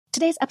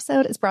Today's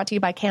episode is brought to you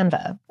by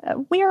Canva.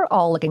 We're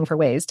all looking for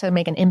ways to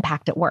make an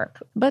impact at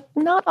work, but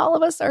not all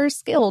of us are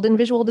skilled in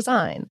visual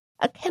design.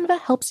 Canva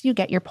helps you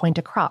get your point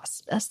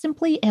across,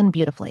 simply and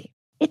beautifully.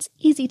 It's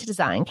easy to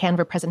design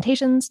Canva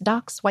presentations,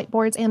 docs,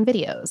 whiteboards, and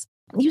videos.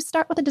 You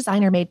start with a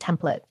designer-made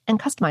template and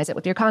customize it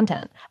with your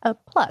content.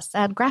 Plus,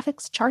 add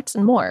graphics, charts,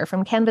 and more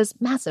from Canva's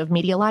massive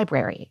media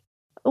library.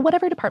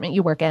 Whatever department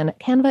you work in,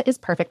 Canva is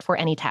perfect for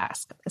any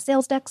task.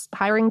 Sales decks,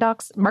 hiring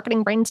docs,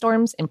 marketing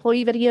brainstorms,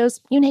 employee videos,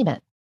 you name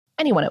it.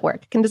 Anyone at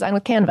work can design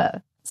with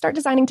Canva. Start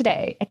designing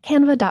today at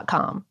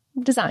canva.com.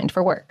 Designed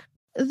for work.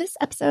 This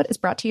episode is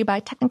brought to you by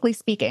Technically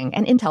Speaking,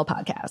 an Intel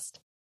podcast.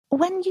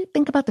 When you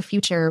think about the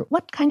future,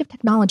 what kind of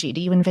technology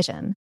do you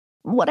envision?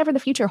 Whatever the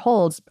future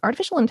holds,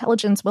 artificial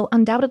intelligence will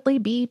undoubtedly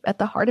be at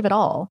the heart of it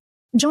all.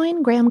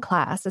 Join Graham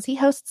Class as he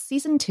hosts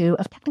Season 2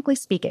 of Technically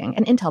Speaking,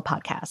 an Intel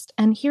podcast,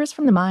 and hears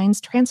from the minds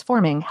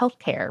transforming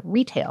healthcare,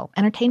 retail,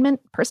 entertainment,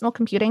 personal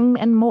computing,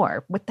 and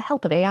more with the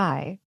help of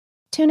AI.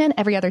 Tune in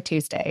every other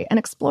Tuesday and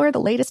explore the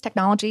latest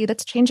technology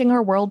that's changing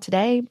our world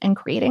today and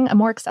creating a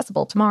more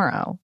accessible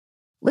tomorrow.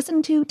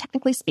 Listen to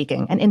Technically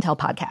Speaking, an Intel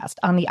podcast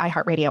on the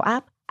iHeartRadio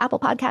app, Apple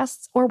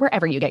Podcasts, or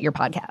wherever you get your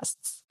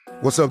podcasts.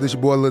 What's up, this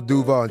your boy Lil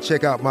Duval, and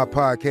check out my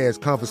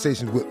podcast,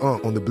 Conversations with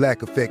Unc, on the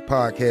Black Effect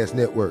Podcast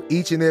Network.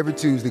 Each and every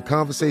Tuesday,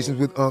 Conversations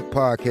with Unc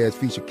podcast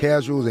feature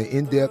casual and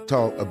in-depth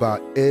talk about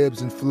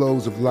ebbs and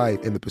flows of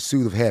life and the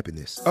pursuit of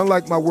happiness.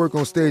 Unlike my work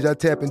on stage, I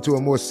tap into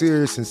a more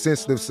serious and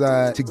sensitive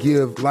side to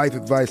give life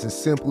advice and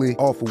simply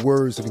offer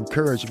words of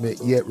encouragement,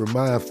 yet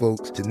remind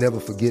folks to never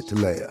forget to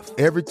laugh.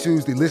 Every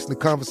Tuesday, listen to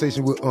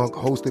Conversation with Unc,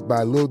 hosted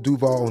by Lil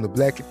Duval on the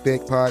Black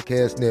Effect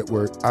Podcast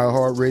Network,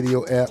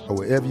 iHeartRadio app, or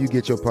wherever you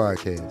get your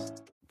podcasts.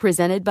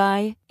 Presented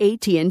by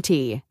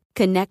AT&T.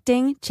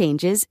 Connecting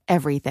changes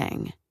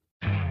everything.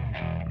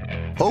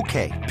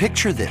 Okay,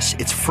 picture this.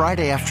 It's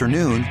Friday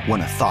afternoon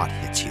when a thought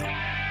hits you.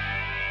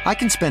 I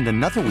can spend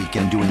another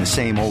weekend doing the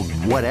same old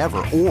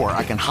whatever, or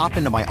I can hop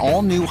into my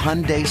all-new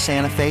Hyundai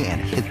Santa Fe and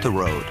hit the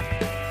road.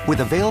 With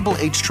available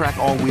H-Track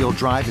all-wheel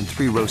drive and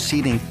 3-row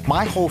seating,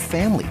 my whole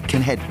family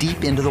can head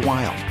deep into the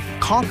wild.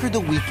 Conquer the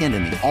weekend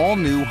in the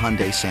all-new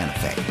Hyundai Santa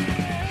Fe.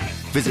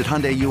 Visit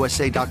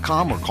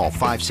HyundaiUSA.com or call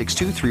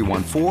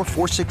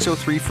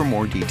 562-314-4603 for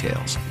more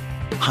details.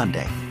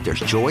 Hyundai, there's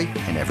joy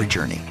in every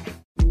journey.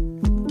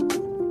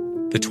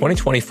 The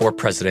 2024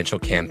 presidential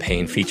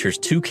campaign features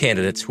two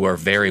candidates who are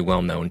very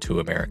well known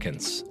to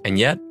Americans. And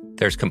yet,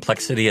 there's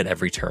complexity at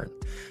every turn.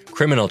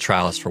 Criminal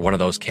trials for one of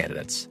those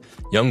candidates.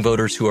 Young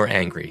voters who are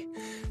angry.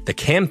 The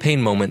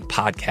Campaign Moment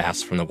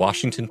podcast from the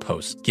Washington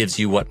Post gives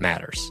you what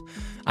matters.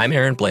 I'm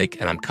Aaron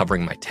Blake, and I'm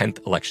covering my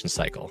 10th election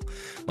cycle.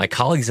 My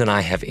colleagues and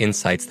I have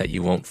insights that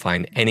you won't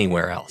find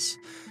anywhere else.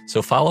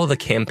 So follow the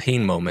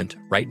Campaign Moment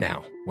right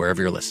now,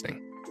 wherever you're listening.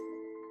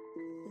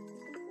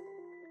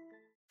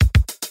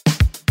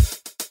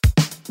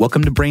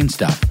 Welcome to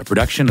Brainstuff, a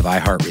production of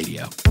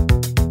iHeartRadio.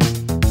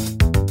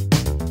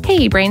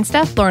 Hey,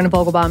 Brainstuff, Lauren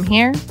Vogelbaum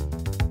here.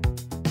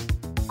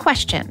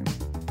 Question: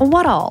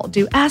 what all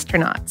do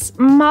astronauts,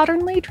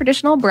 modernly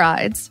traditional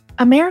brides,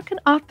 American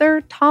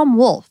author Tom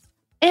Wolfe,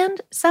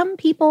 and some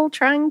people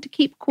trying to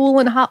keep cool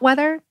in hot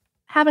weather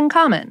have in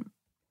common?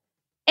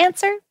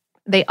 Answer: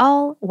 they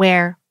all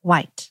wear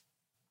white.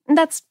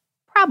 That's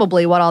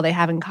probably what all they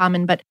have in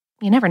common, but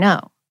you never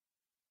know.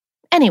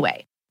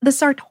 Anyway, the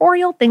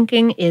sartorial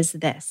thinking is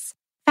this.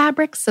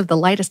 Fabrics of the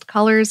lightest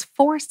colors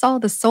force all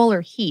the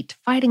solar heat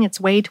fighting its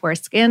way to our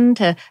skin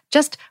to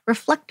just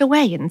reflect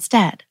away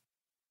instead.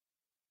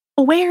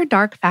 Wear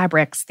dark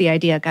fabrics, the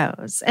idea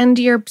goes, and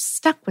you're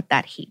stuck with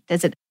that heat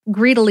as it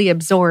greedily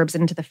absorbs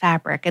into the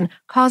fabric and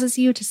causes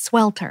you to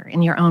swelter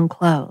in your own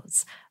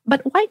clothes.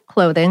 But white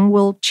clothing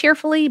will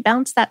cheerfully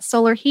bounce that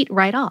solar heat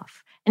right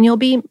off, and you'll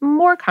be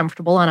more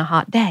comfortable on a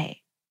hot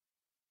day.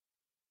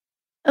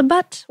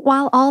 But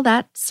while all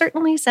that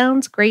certainly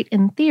sounds great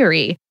in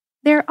theory,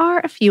 there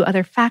are a few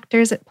other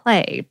factors at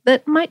play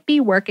that might be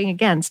working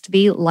against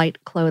the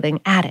light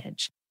clothing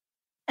adage.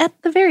 At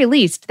the very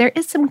least, there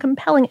is some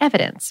compelling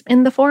evidence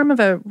in the form of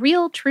a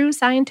real, true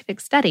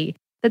scientific study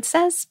that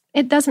says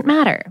it doesn't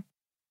matter.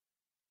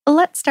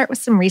 Let's start with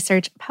some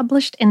research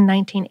published in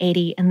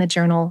 1980 in the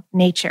journal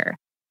Nature,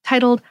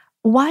 titled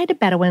 "Why Do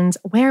Bedouins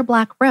Wear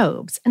Black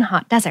Robes in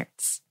Hot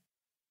Deserts?"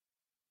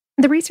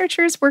 The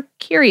researchers were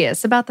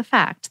curious about the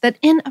fact that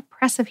in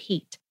oppressive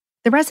heat,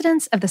 the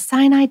residents of the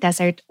Sinai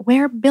Desert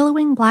wear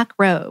billowing black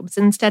robes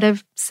instead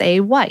of, say,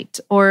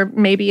 white or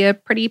maybe a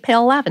pretty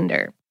pale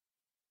lavender.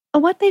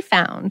 What they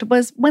found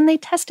was when they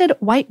tested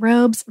white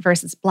robes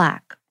versus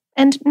black,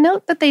 and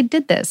note that they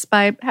did this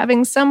by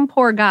having some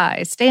poor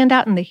guy stand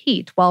out in the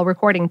heat while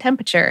recording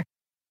temperature,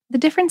 the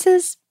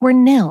differences were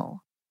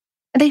nil.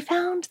 They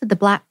found that the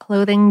black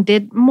clothing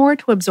did more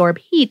to absorb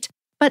heat,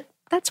 but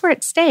that's where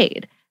it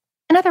stayed.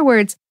 In other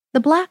words, the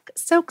black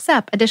soaks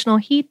up additional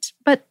heat,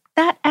 but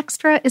that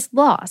extra is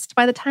lost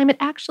by the time it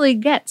actually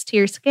gets to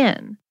your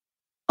skin.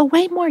 A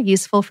way more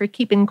useful for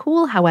keeping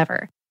cool,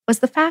 however, was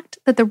the fact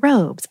that the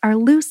robes are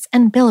loose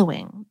and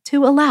billowing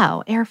to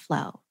allow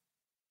airflow.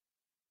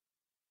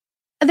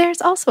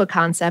 There's also a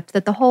concept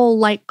that the whole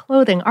light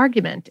clothing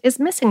argument is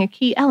missing a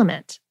key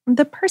element,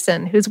 the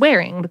person who's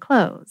wearing the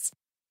clothes.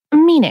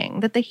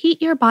 Meaning that the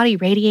heat your body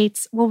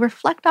radiates will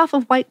reflect off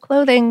of white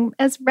clothing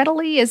as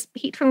readily as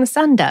heat from the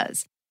sun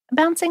does,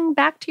 bouncing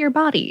back to your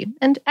body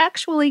and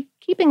actually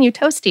keeping you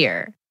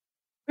toastier.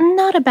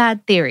 Not a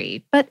bad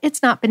theory, but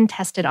it's not been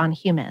tested on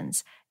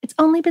humans. It's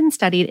only been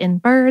studied in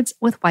birds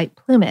with white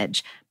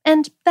plumage,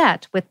 and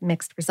that with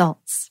mixed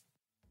results.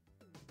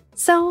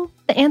 So,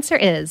 the answer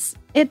is,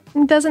 it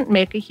doesn't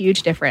make a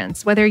huge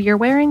difference whether you're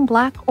wearing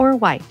black or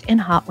white in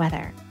hot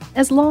weather,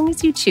 as long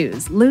as you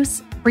choose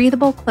loose,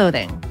 breathable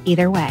clothing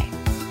either way.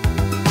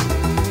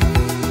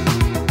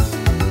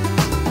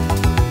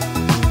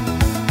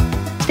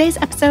 Today's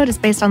episode is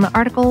based on the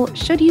article,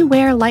 Should You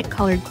Wear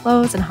Light-Colored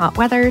Clothes in Hot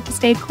Weather to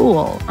Stay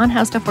Cool? On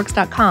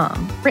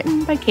HowStuffWorks.com,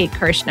 written by Kate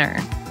Kirshner.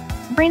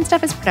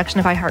 Brainstuff is a production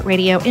of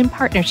iHeartRadio in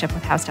partnership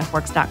with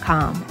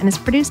HowStuffWorks.com and is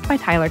produced by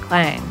Tyler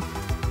Klang.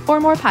 For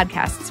more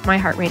podcasts from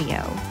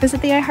iHeartRadio,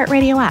 visit the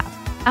iHeartRadio app,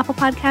 Apple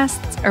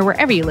Podcasts, or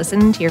wherever you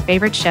listen to your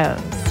favorite shows.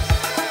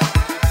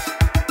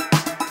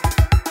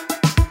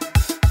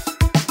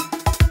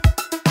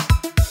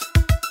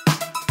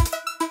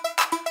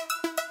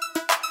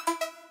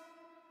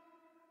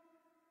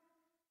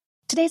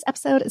 Today's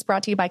episode is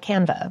brought to you by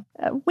Canva.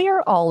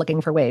 We're all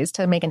looking for ways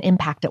to make an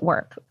impact at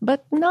work,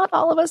 but not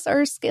all of us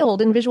are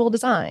skilled in visual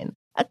design.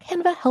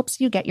 Canva helps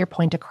you get your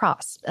point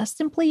across,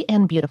 simply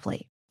and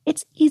beautifully.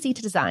 It's easy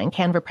to design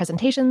Canva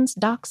presentations,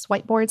 docs,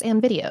 whiteboards,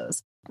 and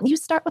videos. You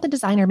start with a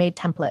designer-made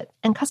template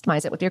and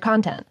customize it with your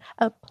content.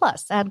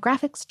 Plus, add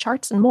graphics,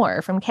 charts, and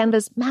more from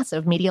Canva's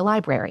massive media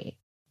library.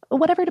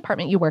 Whatever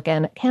department you work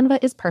in,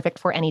 Canva is perfect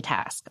for any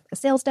task.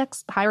 Sales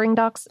decks, hiring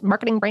docs,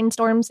 marketing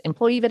brainstorms,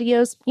 employee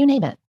videos, you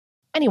name it.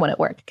 Anyone at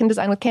work can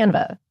design with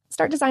Canva.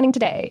 Start designing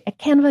today at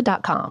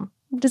canva.com.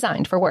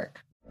 Designed for work.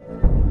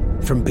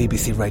 From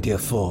BBC Radio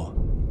 4,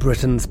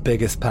 Britain's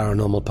biggest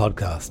paranormal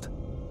podcast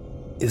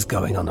is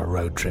going on a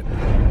road trip.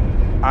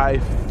 I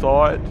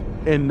thought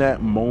in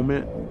that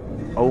moment,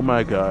 oh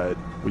my God,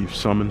 we've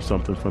summoned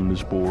something from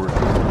this board.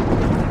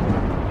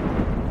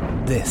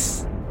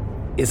 This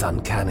is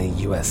Uncanny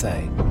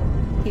USA.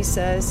 He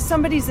says,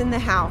 somebody's in the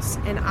house,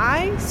 and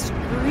I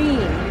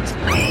screamed.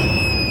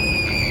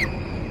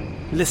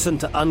 Listen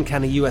to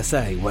Uncanny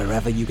USA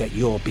wherever you get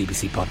your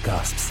BBC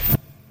podcasts,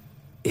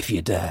 if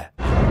you dare.